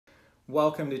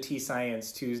Welcome to Tea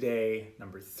Science Tuesday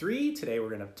number 3. Today we're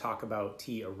going to talk about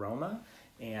tea aroma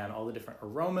and all the different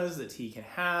aromas that tea can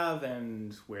have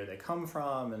and where they come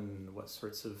from and what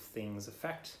sorts of things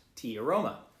affect tea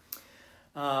aroma.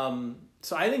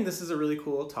 So I think this is a really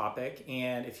cool topic,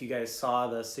 and if you guys saw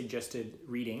the suggested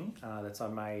reading that's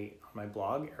on my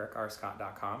blog,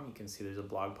 ericarscott.com, you can see there's a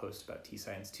blog post about Tea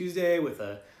Science Tuesday with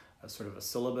a sort of a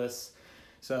syllabus.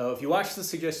 So if you watch the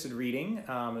suggested reading,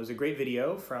 it was a great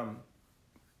video from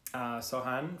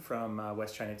Sohan from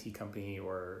West China Tea Company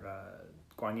or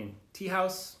Guanyin Tea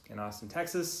House in Austin,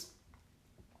 Texas.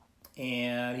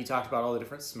 And he talked about all the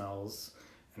different smells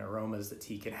and aromas that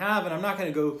tea can have. And I'm not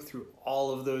going to go through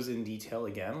all of those in detail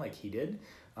again like he did.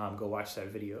 Go watch that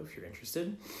video if you're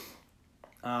interested.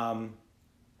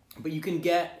 But you can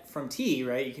get from tea,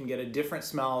 right? You can get a different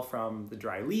smell from the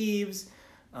dry leaves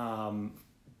than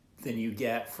you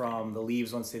get from the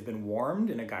leaves once they've been warmed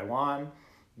in a gaiwan.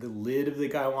 The lid of the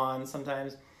gaiwan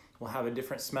sometimes will have a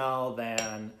different smell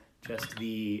than just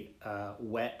the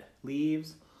wet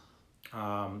leaves.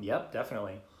 Yep,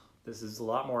 definitely. This is a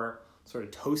lot more sort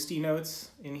of toasty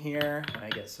notes in here, and I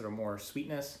get sort of more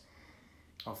sweetness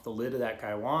off the lid of that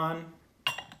gaiwan.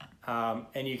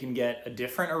 And you can get a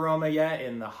different aroma yet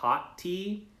in the hot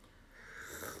tea.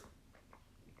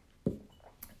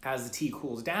 As the tea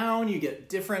cools down, you get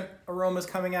different aromas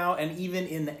coming out, and even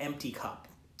in the empty cup.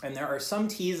 And there are some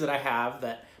teas that I have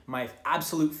that my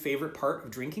absolute favorite part of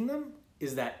drinking them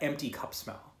is that empty cup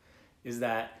smell, is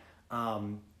that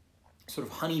sort of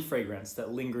honey fragrance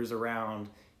that lingers around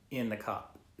in the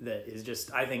cup that is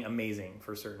just, I think, amazing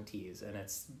for certain teas. And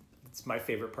it's my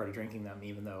favorite part of drinking them,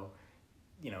 even though,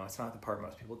 you know, it's not the part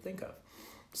most people think of.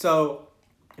 So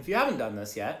if you haven't done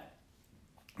this yet,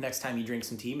 next time you drink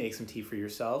some tea, make some tea for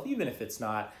yourself, even if it's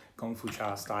not Gong Fu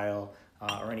Cha style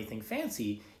or anything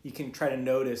fancy. You can try to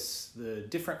notice the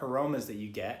different aromas that you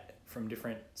get from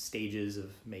different stages of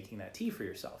making that tea for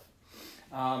yourself.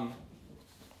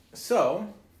 So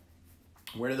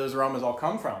where do those aromas all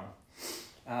come from?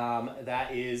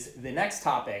 That is the next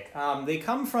topic. They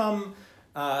come from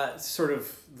sort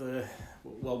of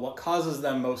what causes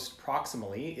them most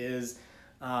proximally is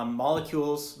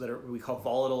molecules that we call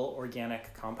volatile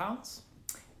organic compounds.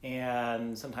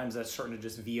 And sometimes that's shortened to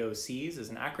just VOCs as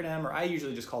an acronym, or I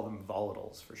usually just call them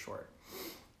volatiles for short.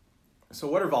 So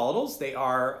what are volatiles? They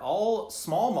are all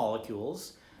small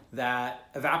molecules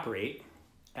that evaporate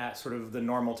at sort of the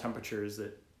normal temperatures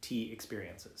that tea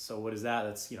experiences. So what is that?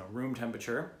 That's, room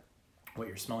temperature, what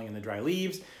you're smelling in the dry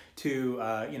leaves, to,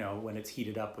 when it's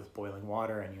heated up with boiling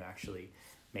water and you actually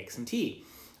make some tea.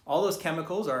 All those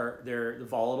chemicals the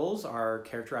volatiles are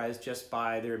characterized just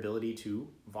by their ability to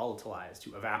volatilize,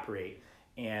 to evaporate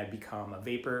and become a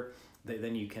vapor that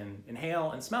then you can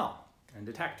inhale and smell and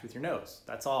detect with your nose.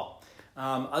 That's all.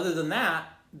 Other than that,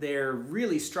 they're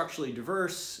really structurally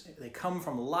diverse. They come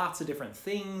from lots of different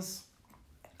things.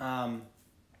 When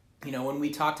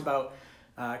we talked about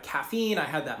caffeine, I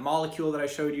had that molecule that I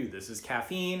showed you. This is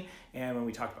caffeine. And when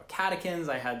we talked about catechins,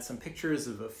 I had some pictures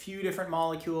of a few different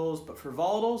molecules. But for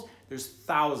volatiles, there's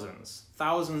thousands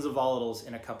of volatiles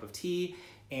in a cup of tea.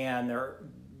 And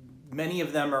many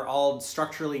of them are all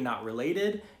structurally not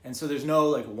related. And so there's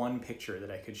no one picture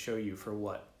that I could show you for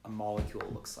what a molecule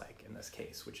looks like in this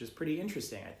case, which is pretty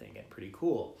interesting, I think, and pretty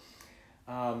cool.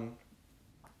 So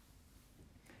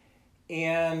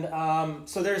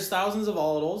there's thousands of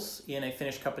volatiles in a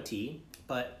finished cup of tea,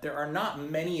 but there are not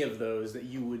many of those that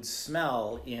you would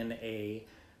smell in a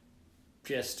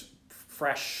just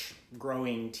fresh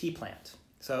growing tea plant.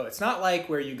 So it's not like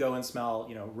where you go and smell,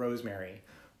 rosemary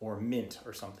or mint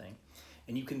or something,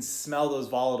 and you can smell those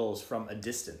volatiles from a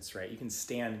distance, right? You can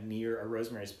stand near a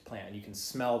rosemary plant and you can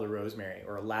smell the rosemary,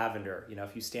 or a lavender.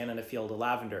 If you stand in a field of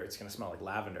lavender, it's going to smell like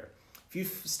lavender. If you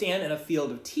stand in a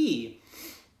field of tea,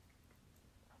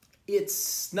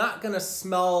 it's not going to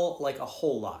smell like a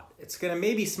whole lot. It's going to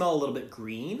maybe smell a little bit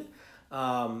green,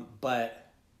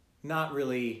 but not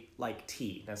really like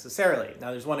tea necessarily.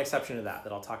 Now, there's one exception to that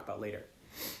I'll talk about later.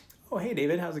 Oh, hey,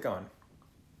 David, how's it going?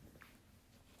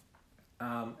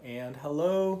 And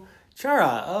hello,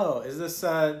 Chara. Oh, is this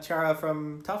Chara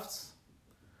from Tufts?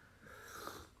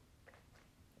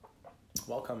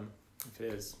 Welcome if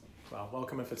it is. Well,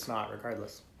 welcome if it's not,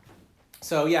 regardless.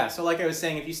 So yeah, so like I was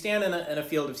saying, if you stand in a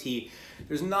field of tea,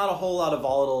 there's not a whole lot of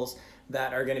volatiles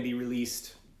that are going to be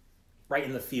released right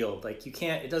in the field.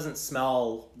 It doesn't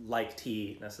smell like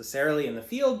tea necessarily in the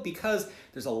field because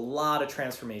there's a lot of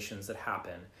transformations that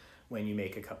happen when you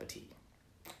make a cup of tea.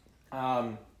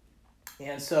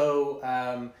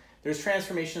 There's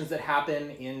transformations that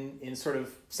happen in sort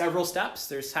of several steps.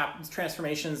 There's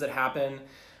transformations that happen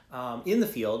in the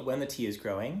field when the tea is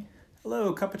growing.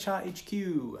 Hello, Cup of Cha HQ.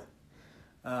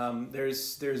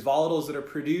 There's volatiles that are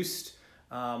produced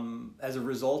as a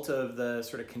result of the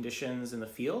sort of conditions in the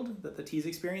field that the tea is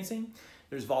experiencing.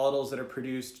 There's volatiles that are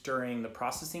produced during the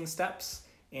processing steps,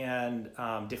 and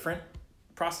different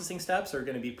processing steps are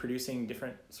going to be producing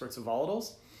different sorts of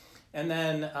volatiles. And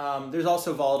then there's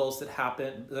also volatiles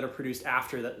that are produced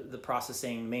after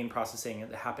the main processing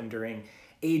that happen during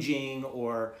aging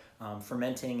or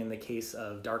fermenting in the case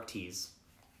of dark teas.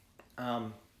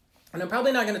 And I'm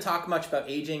probably not going to talk much about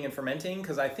aging and fermenting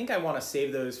because I think I want to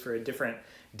save those for a different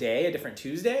day, a different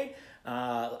Tuesday.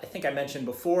 I think I mentioned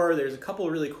before, there's a couple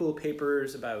of really cool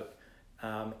papers about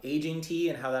aging tea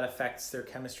and how that affects their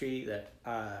chemistry that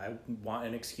I want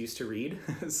an excuse to read.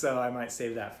 So I might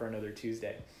save that for another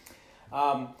Tuesday.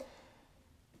 But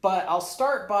I'll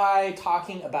start by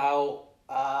talking about,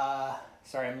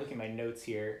 sorry, I'm looking at my notes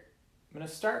here. I'm going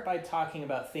to start by talking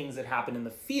about things that happen in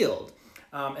the field.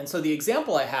 And so the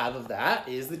example I have of that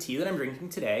is the tea that I'm drinking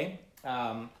today.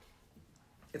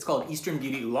 It's called Eastern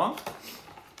Beauty Oolong.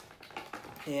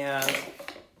 And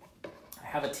I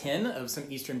have a tin of some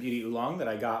Eastern Beauty Oolong that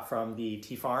I got from the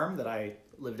tea farm that I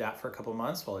lived at for a couple of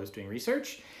months while I was doing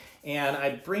research. And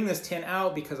I bring this tin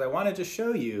out because I wanted to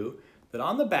show you that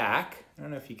on the back, I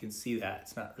don't know if you can see that,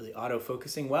 it's not really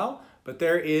auto-focusing well, but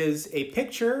there is a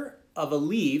picture of a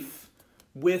leaf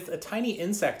with a tiny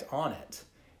insect on it.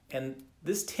 And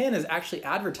this tin is actually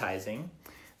advertising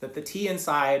that the tea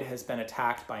inside has been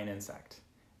attacked by an insect.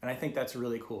 And I think that's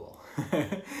really cool.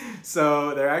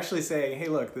 So they're actually saying, hey,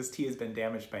 look, this tea has been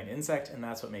damaged by an insect, and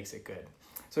that's what makes it good.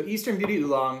 So Eastern Beauty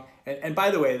Oolong, and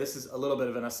by the way, this is a little bit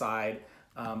of an aside,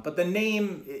 but the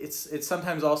name, it's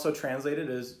sometimes also translated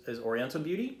as Oriental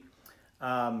Beauty.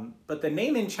 But the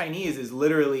name in Chinese is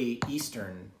literally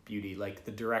Eastern Beauty, like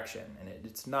the direction. And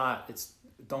it's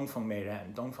Dongfeng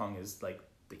Meiren. Dongfeng is like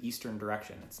the Eastern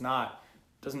direction.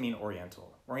 Doesn't mean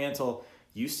Oriental. Oriental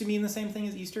used to mean the same thing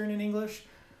as Eastern in English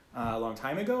a long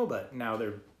time ago, but now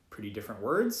they're pretty different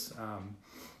words.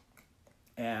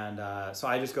 So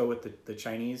I just go with the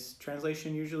Chinese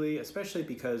translation usually, especially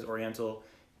because Oriental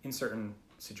in certain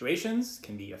situations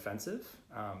can be offensive.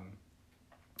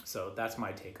 So that's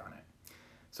my take on it.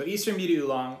 So Eastern Beauty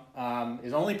Oolong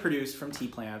is only produced from tea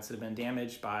plants that have been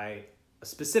damaged by a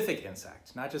specific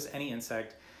insect, not just any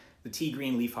insect, the tea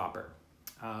green leafhopper.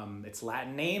 Its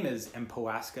Latin name is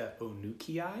Empoasca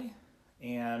onucii,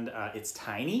 and it's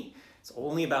tiny. It's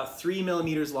only about 3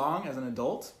 millimeters long as an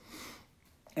adult.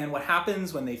 And what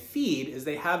happens when they feed is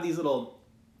they have these little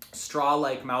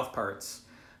straw-like mouth parts.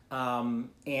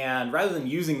 And rather than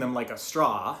using them like a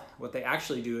straw, what they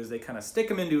actually do is they kind of stick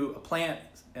them into a plant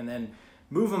and then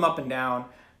move them up and down,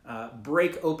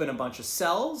 break open a bunch of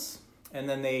cells, and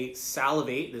then they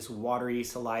salivate, this watery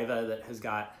saliva that has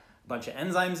got a bunch of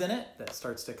enzymes in it that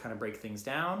starts to kind of break things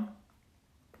down.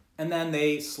 And then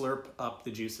they slurp up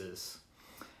the juices.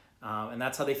 And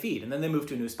that's how they feed. And then they move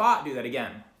to a new spot, do that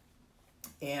again.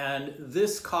 And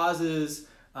this causes,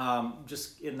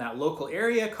 just in that local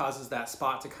area, causes that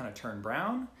spot to kind of turn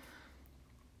brown.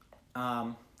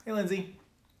 Hey, Lindsay.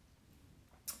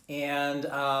 And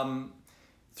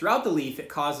throughout the leaf, it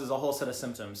causes a whole set of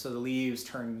symptoms. So the leaves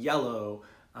turn yellow.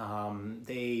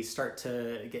 They start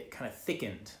to get kind of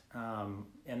thickened.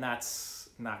 And that's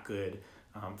not good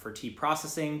for tea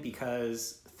processing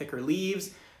because thicker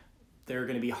leaves, they're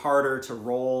going to be harder to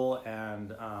roll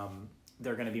and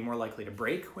they're going to be more likely to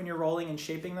break when you're rolling and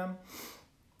shaping them.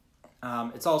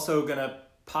 It's also going to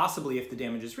possibly, if the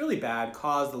damage is really bad,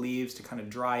 cause the leaves to kind of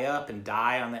dry up and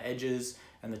die on the edges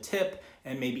and the tip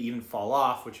and maybe even fall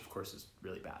off, which of course is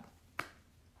really bad.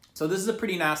 So this is a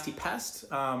pretty nasty pest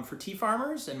for tea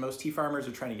farmers, and most tea farmers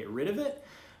are trying to get rid of it.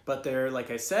 But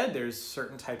like I said, there's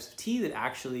certain types of tea that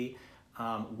actually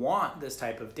want this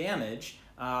type of damage.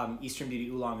 Eastern Beauty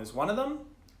Oolong is one of them.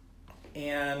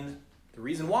 And the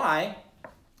reason why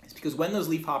is because when those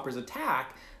leafhoppers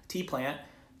attack, the tea plant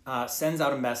sends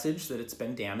out a message that it's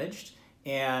been damaged,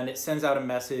 and it sends out a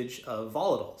message of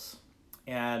volatiles.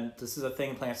 And this is a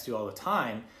thing plants do all the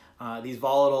time. These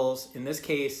volatiles, in this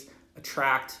case,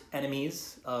 attract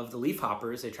enemies of the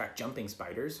leafhoppers. They attract jumping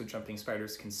spiders. So jumping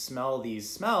spiders can smell these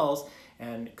smells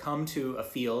and come to a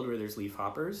field where there's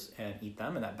leafhoppers and eat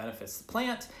them, and that benefits the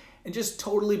plant. And just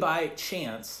totally by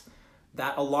chance,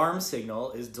 that alarm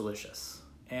signal is delicious.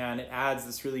 And it adds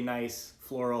this really nice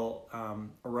floral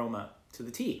aroma to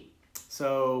the tea.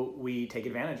 So we take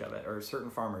advantage of it, or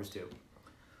certain farmers do.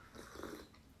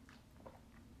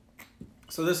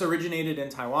 So this originated in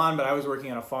Taiwan, but I was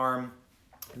working on a farm.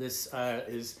 This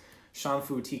is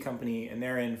Shanfu Tea Company, and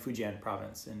they're in Fujian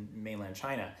province in mainland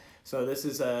China. So this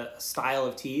is a style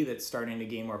of tea that's starting to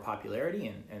gain more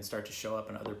popularity and start to show up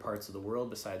in other parts of the world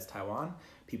besides Taiwan.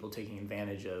 People taking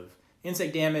advantage of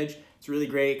insect damage. It's really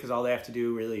great because all they have to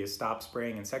do really is stop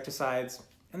spraying insecticides,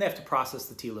 and they have to process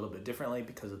the tea a little bit differently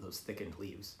because of those thickened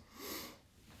leaves.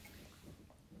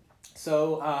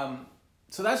 So,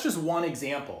 so that's just one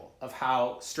example of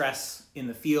how stress in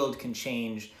the field can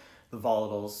change the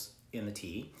volatiles in the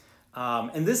tea.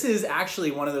 And this is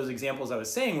actually one of those examples I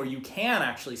was saying where you can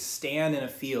actually stand in a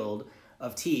field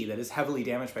of tea that is heavily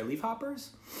damaged by leafhoppers,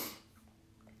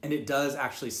 and it does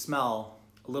actually smell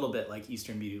a little bit like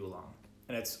Eastern Beauty Oolong.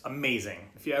 And it's amazing.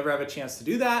 If you ever have a chance to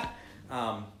do that,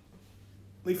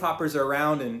 leafhoppers are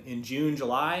around in June,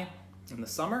 July, in the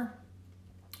summer.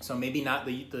 So maybe not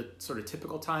the sort of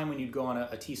typical time when you'd go on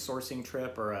a tea sourcing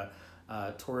trip or a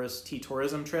tea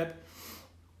tourism trip.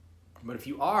 But if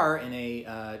you are in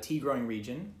a tea growing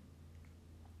region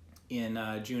in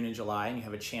June and July and you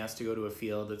have a chance to go to a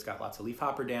field that's got lots of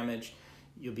leafhopper damage,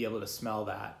 you'll be able to smell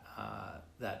that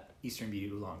Eastern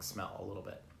Beauty Oolong smell a little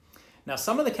bit. Now,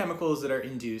 some of the chemicals that are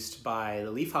induced by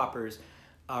the leafhoppers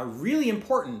are really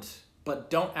important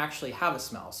but don't actually have a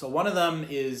smell. So one of them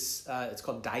is, it's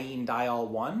called diendiol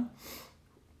 1.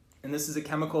 And this is a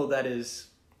chemical that is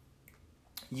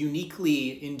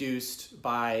uniquely induced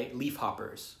by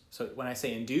leafhoppers. So when I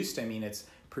say induced, I mean it's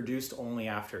produced only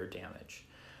after damage.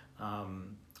 Other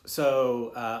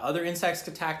insects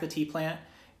attack the tea plant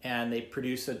and they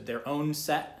produce their own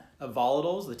set of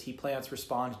volatiles. The tea plants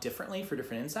respond differently for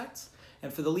different insects.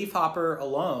 And for the leafhopper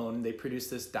alone, they produce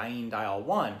this diendiol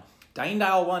 1.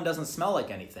 Diendiol 1 doesn't smell like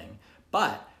anything,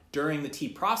 but during the tea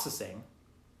processing,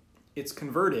 it's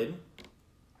converted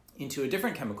into a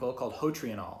different chemical called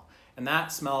hotrienol. And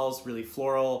that smells really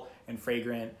floral and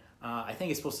fragrant. I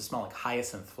think it's supposed to smell like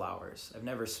hyacinth flowers. I've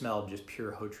never smelled just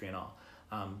pure hotrienol,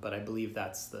 but I believe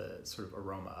that's the sort of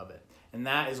aroma of it. And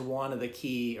that is one of the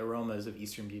key aromas of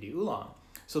Eastern Beauty Oolong.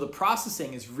 So the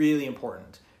processing is really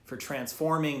important for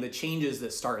transforming the changes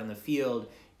that start in the field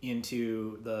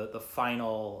into the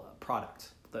final product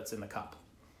that's in the cup.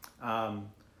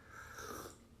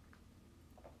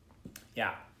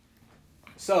 Yeah.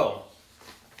 So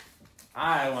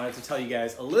I wanted to tell you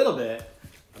guys a little bit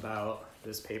about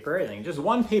this paper. I think just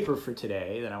one paper for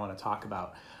today that I want to talk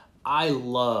about. I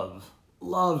love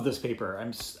this paper.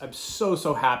 I'm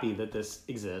so happy that this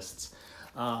exists.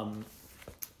 Hello,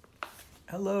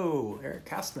 Eric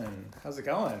Kastman. How's it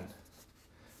going?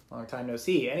 Long time no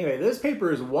see. Anyway, this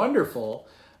paper is wonderful.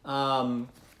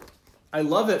 I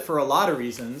love it for a lot of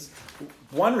reasons.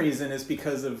 One reason is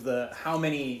because of how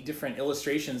many different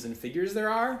illustrations and figures there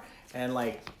are, and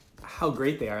like how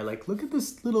great they are. Like look at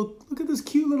this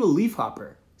cute little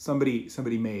leafhopper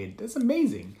somebody made. That's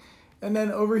amazing. And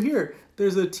then over here,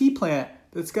 there's a tea plant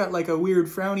that's got like a weird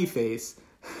frowny face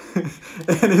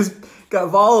and has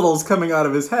got volatiles coming out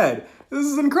of his head. This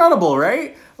is incredible,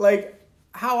 right? Like,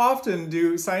 how often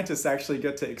do scientists actually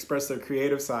get to express their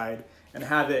creative side and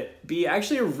have it be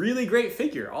actually a really great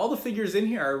figure? All the figures in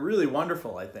here are really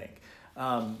wonderful, I think.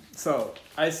 So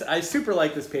I super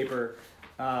like this paper.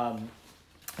 I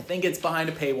think it's behind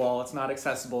a paywall. It's not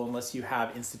accessible unless you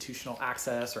have institutional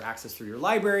access or access through your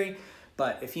library.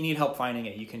 But if you need help finding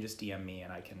it, you can just DM me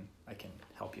and I can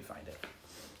help you find it.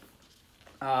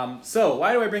 So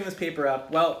why do I bring this paper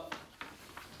up? Well,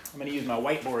 I'm going to use my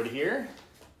whiteboard here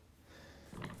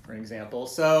for an example.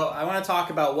 So I want to talk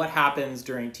about what happens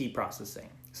during tea processing.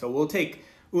 So we'll take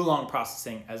oolong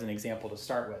processing as an example to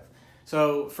start with.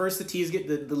 So first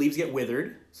the leaves get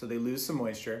withered, so they lose some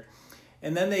moisture.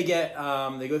 And then they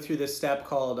go through this step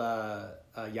called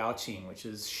yaoqing, which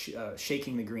is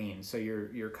shaking the green. So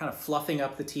you're kind of fluffing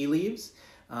up the tea leaves,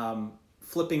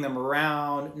 flipping them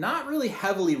around, not really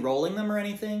heavily rolling them or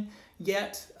anything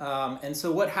yet. And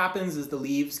so what happens is the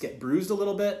leaves get bruised a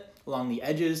little bit along the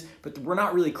edges, but we're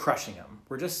not really crushing them.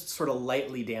 We're just sort of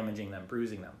lightly damaging them,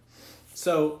 bruising them.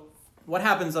 So what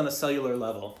happens on a cellular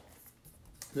level?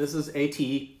 This is a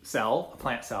tea cell, a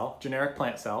plant cell, generic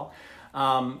plant cell.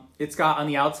 It's got on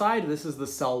the outside, this is the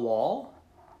cell wall,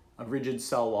 a rigid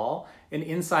cell wall. And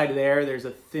inside there's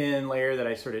a thin layer that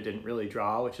I sort of didn't really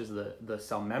draw, which is the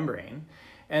cell membrane.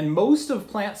 And most of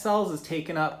plant cells is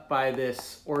taken up by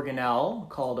this organelle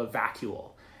called a vacuole.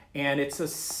 And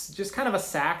it's just kind of a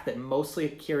sac that mostly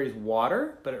carries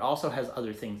water, but it also has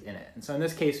other things in it. And so in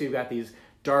this case, we've got these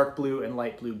dark blue and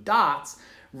light blue dots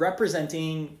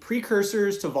representing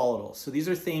precursors to volatiles. So these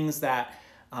are things that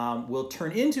will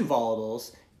turn into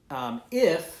volatiles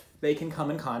if they can come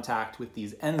in contact with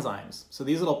these enzymes. So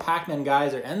these little Pac-Man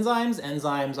guys are enzymes.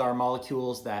 Enzymes are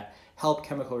molecules that help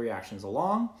chemical reactions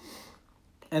along.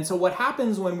 And so what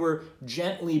happens when we're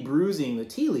gently bruising the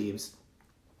tea leaves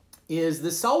is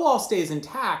the cell wall stays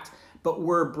intact, but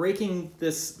we're breaking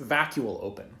this vacuole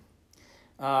open.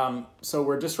 So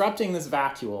we're disrupting this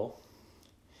vacuole.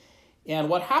 And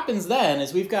what happens then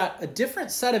is we've got a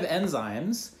different set of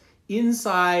enzymes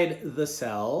inside the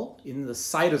cell, in the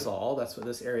cytosol, that's what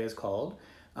this area is called,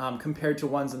 compared to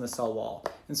ones in the cell wall.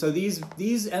 And so these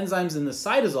enzymes in the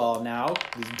cytosol now,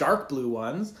 these dark blue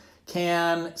ones,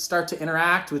 can start to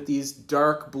interact with these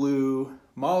dark blue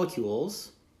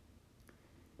molecules.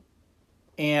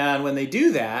 And when they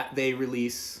do that, they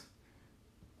release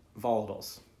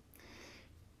volatiles.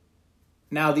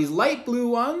 Now, these light blue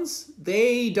ones,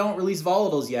 they don't release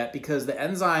volatiles yet because the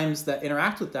enzymes that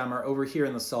interact with them are over here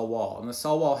in the cell wall, and the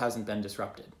cell wall hasn't been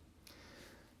disrupted.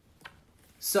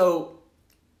 So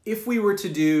if we were to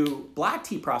do black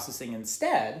tea processing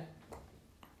instead,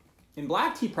 in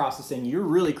black tea processing, you're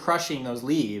really crushing those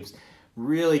leaves,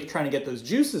 really trying to get those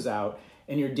juices out,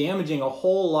 and you're damaging a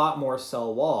whole lot more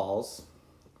cell walls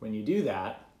when you do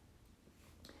that.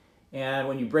 And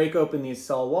when you break open these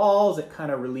cell walls, it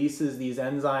kind of releases these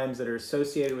enzymes that are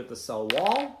associated with the cell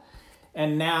wall.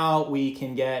 And now we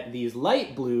can get these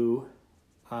light blue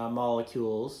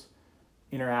molecules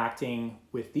interacting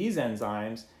with these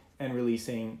enzymes and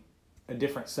releasing a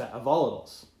different set of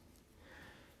volatiles.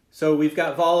 So we've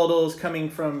got volatiles coming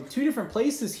from two different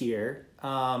places here,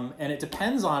 and it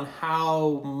depends on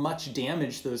how much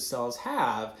damage those cells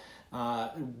have,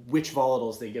 which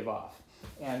volatiles they give off.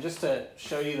 And just to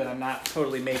show you that I'm not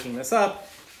totally making this up,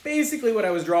 basically what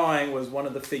I was drawing was one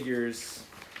of the figures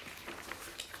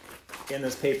in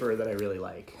this paper that I really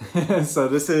like. So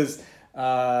this is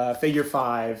figure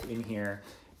 5 in here.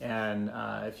 And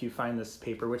if you find this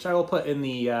paper, which I will put in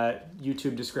the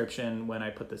YouTube description when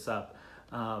I put this up,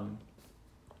 or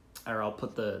I'll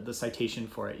put the citation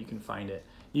for it, you can find it.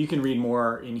 You can read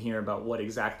more in here about what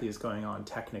exactly is going on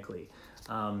technically.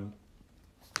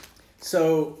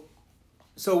 So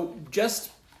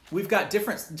we've got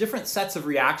different sets of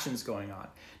reactions going on.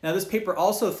 Now this paper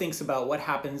also thinks about what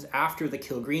happens after the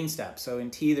kill green step. So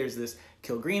in tea there's this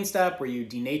kill green step where you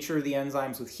denature the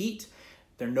enzymes with heat.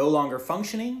 They're no longer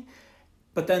functioning.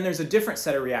 But then there's a different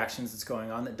set of reactions that's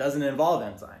going on that doesn't involve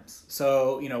enzymes.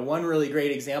 So one really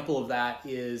great example of that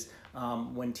is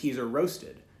when teas are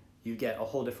roasted. You get a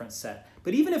whole different set.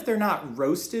 But even if they're not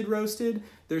roasted,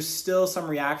 there's still some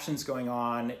reactions going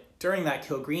on during that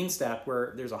kill green step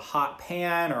where there's a hot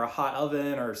pan or a hot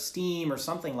oven or steam or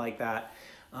something like that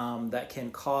that can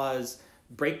cause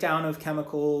breakdown of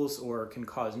chemicals or can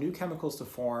cause new chemicals to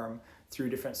form through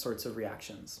different sorts of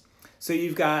reactions. So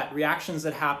you've got reactions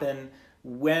that happen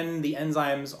when the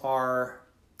enzymes are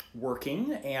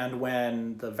working and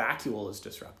when the vacuole is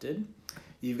disrupted.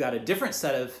 You've got a different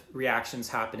set of reactions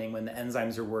happening when the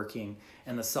enzymes are working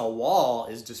and the cell wall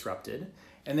is disrupted.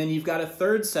 And then you've got a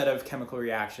third set of chemical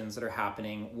reactions that are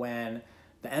happening when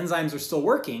the enzymes are still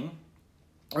working,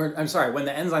 or I'm sorry, when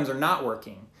the enzymes are not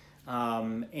working,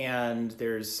 and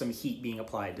there's some heat being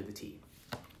applied to the tea.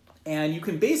 And you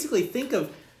can basically think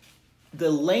of the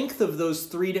length of those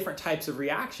three different types of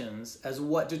reactions as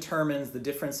what determines the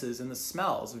differences in the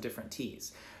smells of different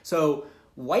teas. So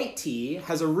white tea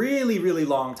has a really, really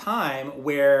long time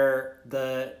where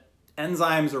the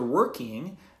enzymes are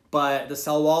working, but the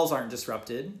cell walls aren't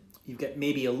disrupted. You get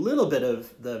maybe a little bit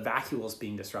of the vacuoles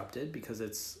being disrupted because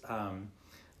it's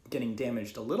getting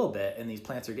damaged a little bit, and these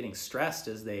plants are getting stressed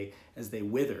as they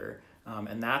wither,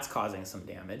 and that's causing some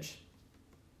damage.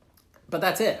 But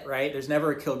that's it, right? There's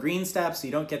never a kill green step, so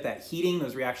you don't get that heating,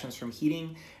 those reactions from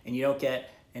heating, and you don't get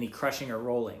any crushing or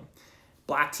rolling.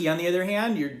 Black tea, on the other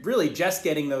hand, you're really just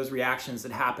getting those reactions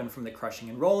that happen from the crushing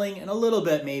and rolling, and a little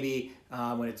bit maybe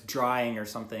when it's drying or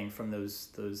something from those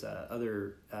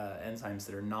other enzymes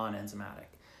that are non-enzymatic.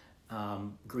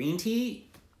 Green tea,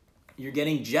 you're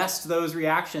getting just those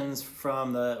reactions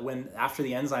from after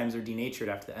the enzymes are denatured,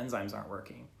 after the enzymes aren't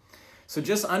working. So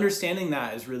just understanding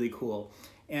that is really cool.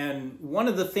 And one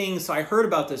of the things, so I heard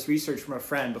about this research from a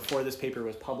friend before this paper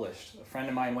was published. A friend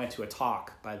of mine went to a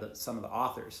talk by some of the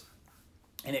authors.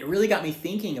 And it really got me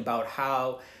thinking about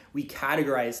how we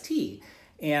categorize tea.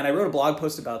 And I wrote a blog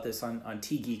post about this on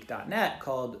teageek.net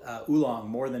called Oolong,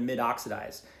 More Than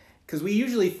Mid-Oxidized. Because we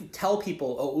usually tell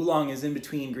people, oh, oolong is in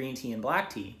between green tea and black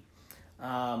tea.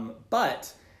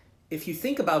 But if you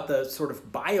think about the sort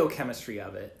of biochemistry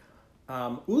of it,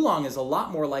 oolong is a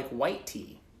lot more like white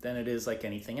tea than it is like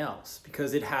anything else,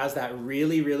 because it has that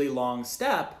really, really long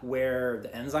step where the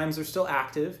enzymes are still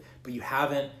active, but you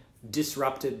haven't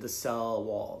disrupted the cell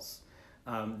walls.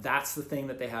 That's the thing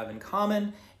that they have in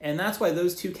common. And that's why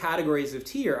those two categories of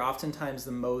tea are oftentimes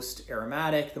the most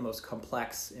aromatic, the most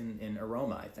complex in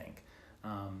aroma, I think.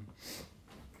 I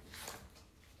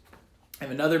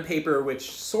have another paper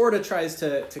which sort of tries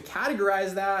to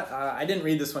categorize that. I didn't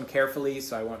read this one carefully,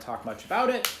 so I won't talk much about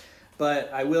it,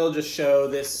 but I will just show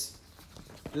this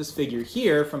figure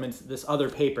here from this other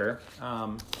paper.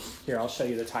 Here, I'll show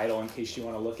you the title in case you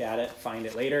want to look at it, find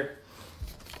it later.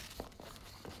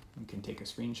 You can take a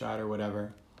screenshot or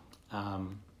whatever.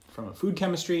 From a food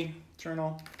chemistry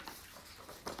journal.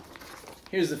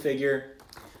 Here's the figure.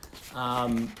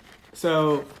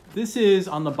 So this is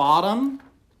on the bottom.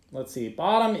 Let's see,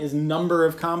 bottom is number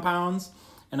of compounds,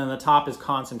 and on the top is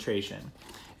concentration.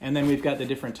 And then we've got the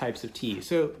different types of tea.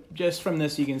 So just from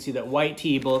this, you can see that white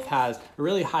tea both has a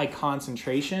really high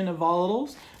concentration of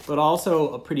volatiles, but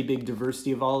also a pretty big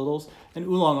diversity of volatiles. And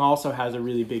oolong also has a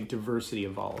really big diversity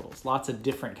of volatiles. Lots of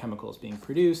different chemicals being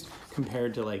produced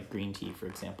compared to like green tea, for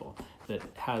example, that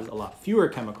has a lot fewer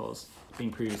chemicals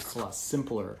being produced. It's a lot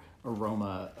simpler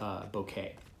aroma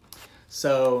bouquet.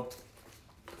 So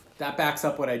that backs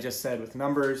up what I just said with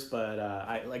numbers, but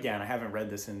again, I haven't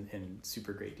read this in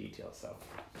super great detail, so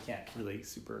can't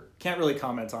really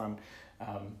comment on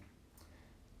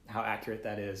how accurate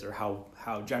that is or how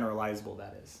generalizable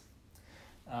that is.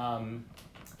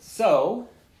 So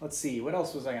let's see, what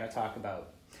else was I going to talk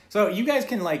about? So you guys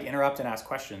can like interrupt and ask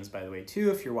questions, by the way, too.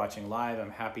 If you're watching live,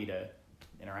 I'm happy to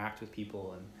interact with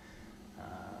people and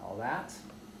all that.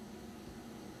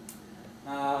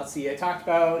 Let's see, I talked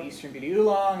about Eastern Beauty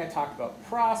Oolong, I talked about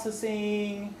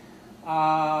processing,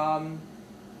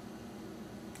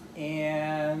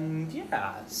 and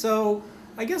yeah, so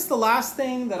I guess the last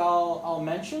thing that I'll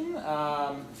mention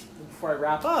before I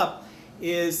wrap up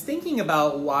is thinking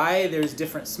about why there's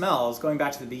different smells, going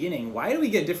back to the beginning. Why do we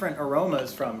get different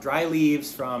aromas from dry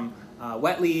leaves, from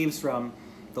wet leaves, from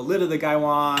the lid of the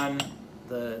gaiwan,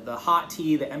 the hot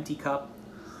tea, the empty cup?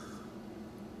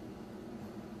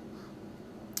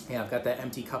 Yeah, I've got that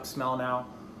empty cup smell now.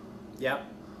 Yep,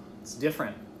 it's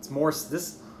different. It's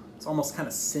almost kind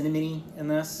of cinnamony in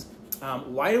this.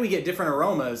 Why do we get different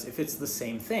aromas if it's the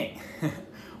same thing?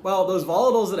 Well, those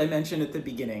volatiles that I mentioned at the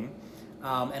beginning,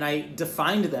 and I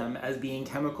defined them as being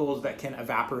chemicals that can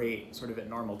evaporate sort of at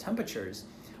normal temperatures.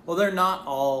 Well, they're not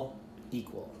all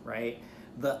equal, right?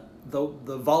 The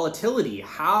volatility,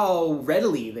 how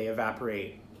readily they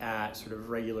evaporate at sort of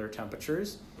regular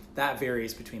temperatures, that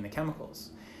varies between the chemicals.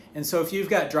 And so if you've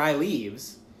got dry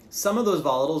leaves, some of those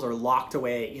volatiles are locked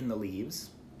away in the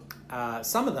leaves.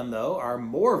 Some of them, though, are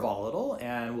more volatile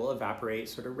and will evaporate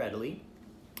sort of readily.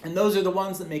 And those are the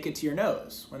ones that make it to your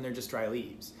nose when they're just dry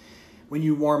leaves. When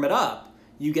you warm it up,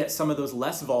 you get some of those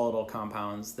less volatile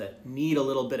compounds that need a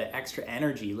little bit of extra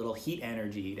energy, little heat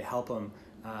energy to help them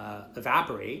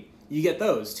evaporate. You get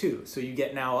those too. So you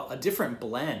get now a different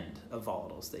blend of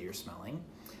volatiles that you're smelling.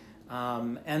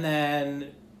 And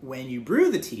then when you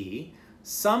brew the tea,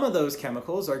 some of those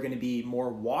chemicals are going to be more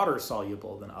water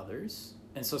soluble than others.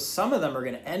 And so some of them are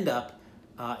going to end up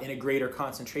in a greater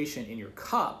concentration in your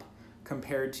cup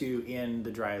compared to in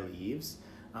the dry leaves.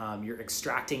 You're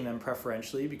extracting them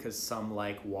preferentially because some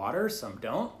like water, some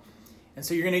don't. And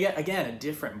so you're going to get, again, a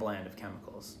different blend of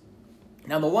chemicals.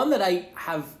 Now, the one that I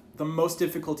have the most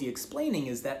difficulty explaining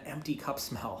is that empty cup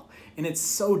smell. And it's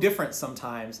so different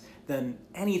sometimes than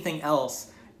anything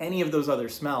else, any of those other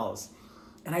smells.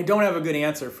 And I don't have a good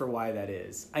answer for why that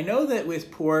is. I know that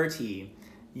with pu'er tea,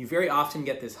 you very often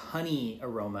get this honey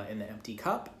aroma in the empty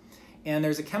cup. And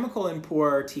there's a chemical in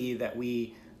pu'er tea that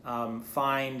we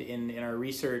find in our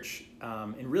research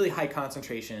in really high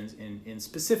concentrations, in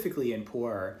specifically in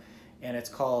pu'er, and it's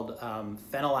called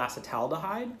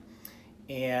phenylacetaldehyde.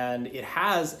 And it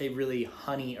has a really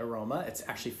honey aroma. It's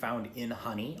actually found in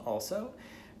honey also.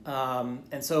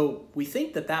 And so we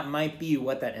think that that might be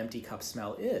what that empty cup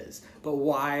smell is. But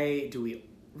why do we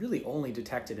really only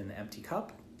detect it in the empty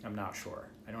cup? I'm not sure.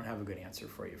 I don't have a good answer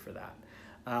for you for that.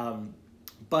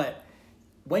 But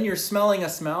when you're smelling a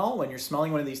smell, when you're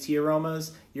smelling one of these tea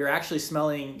aromas, you're actually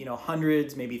smelling,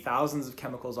 hundreds, maybe thousands of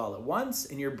chemicals all at once,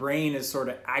 and your brain is sort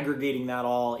of aggregating that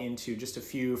all into just a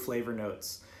few flavor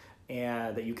notes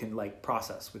and that you can like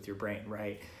process with your brain,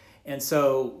 right? And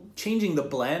so changing the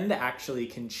blend actually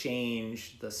can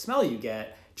change the smell you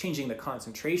get. Changing the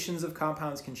concentrations of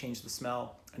compounds can change the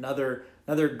smell. Another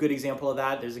good example of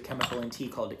that, there's a chemical in tea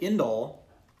called indole.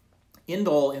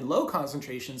 Indole in low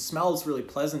concentration smells really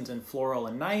pleasant and floral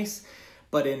and nice,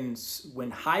 but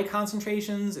when high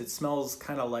concentrations, it smells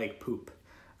kind of like poop.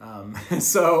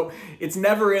 So it's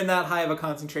never in that high of a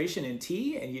concentration in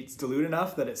tea, and it's dilute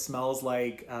enough that it smells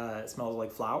like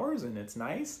flowers, and it's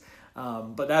nice.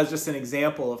 But that was just an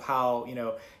example of how,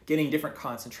 getting different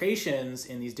concentrations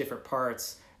in these different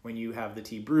parts when you have the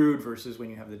tea brewed versus when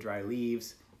you have the dry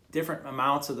leaves, different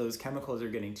amounts of those chemicals are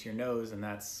getting to your nose, and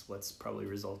that's what's probably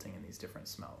resulting in these different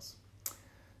smells.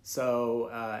 So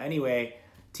anyway,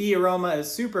 tea aroma is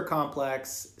super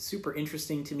complex, super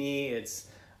interesting to me. It's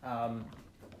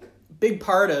big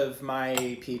part of my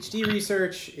PhD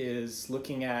research is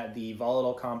looking at the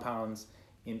volatile compounds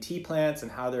in tea plants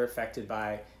and how they're affected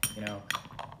by,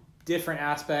 different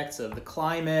aspects of the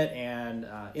climate and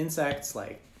insects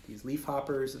like these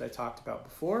leafhoppers that I talked about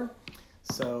before.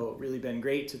 So really been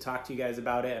great to talk to you guys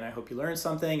about it, and I hope you learned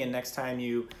something. And next time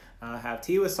you have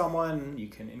tea with someone, you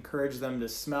can encourage them to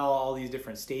smell all these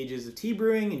different stages of tea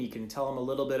brewing, and you can tell them a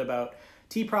little bit about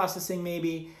tea processing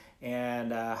maybe,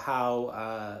 and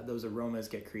how those aromas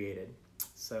get created.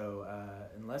 So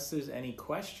unless there's any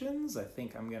questions, I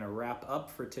think I'm going to wrap up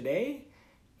for today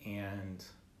and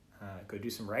go do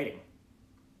some writing.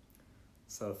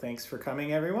 So thanks for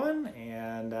coming, everyone,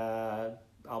 and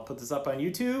I'll put this up on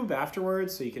YouTube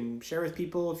afterwards so you can share with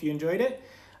people if you enjoyed it.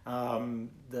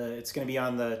 It's going to be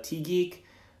on the Tea Geek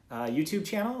YouTube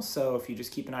channel, so if you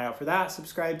just keep an eye out for that,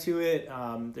 subscribe to it.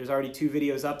 There's already 2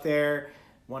 videos up there,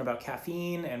 one about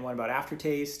caffeine and one about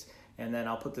aftertaste, and then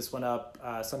I'll put this one up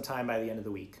sometime by the end of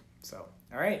the week. So,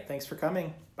 all right, thanks for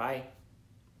coming. Bye.